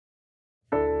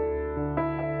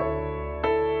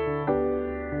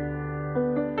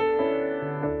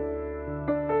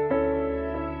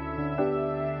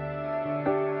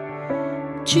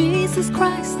Jesus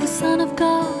Christ, the Son of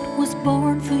God, was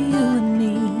born for you and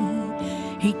me.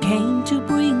 He came to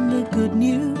bring the good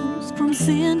news, from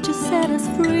sin to set us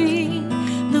free.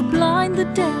 The blind, the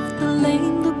deaf, the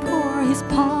lame, the poor, His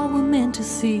power were meant to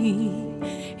see.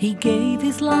 He gave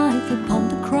His life upon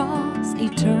the cross,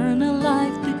 eternal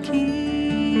life the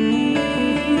key.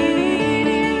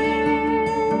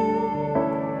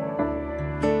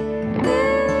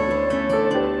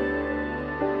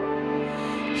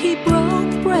 He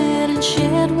broke bread and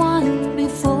shed wine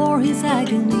before His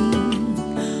agony.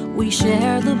 We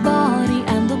share the body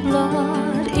and the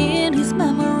blood in His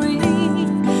memory.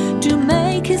 To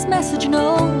make His message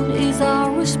known is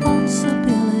our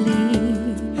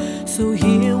responsibility. So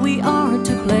here we are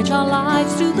to pledge our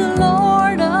lives to the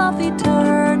Lord of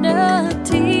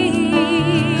eternity.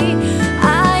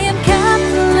 I am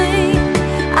Catholic,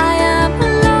 I am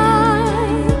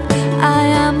alive, I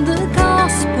am the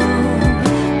gospel,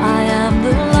 I am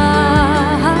the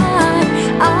light.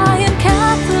 I am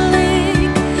Catholic,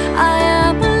 I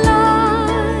am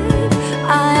alive,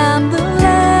 I am the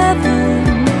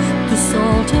leaven, the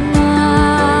salt and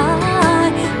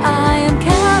light. I am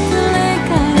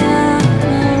Catholic, I am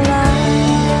alive.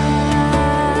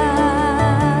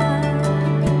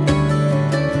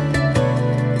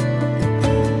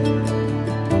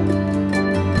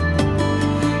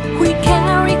 We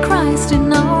carry Christ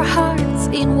in our hearts,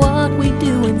 in what we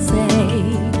do and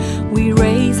say. We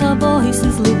raise our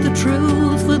voices, live the truth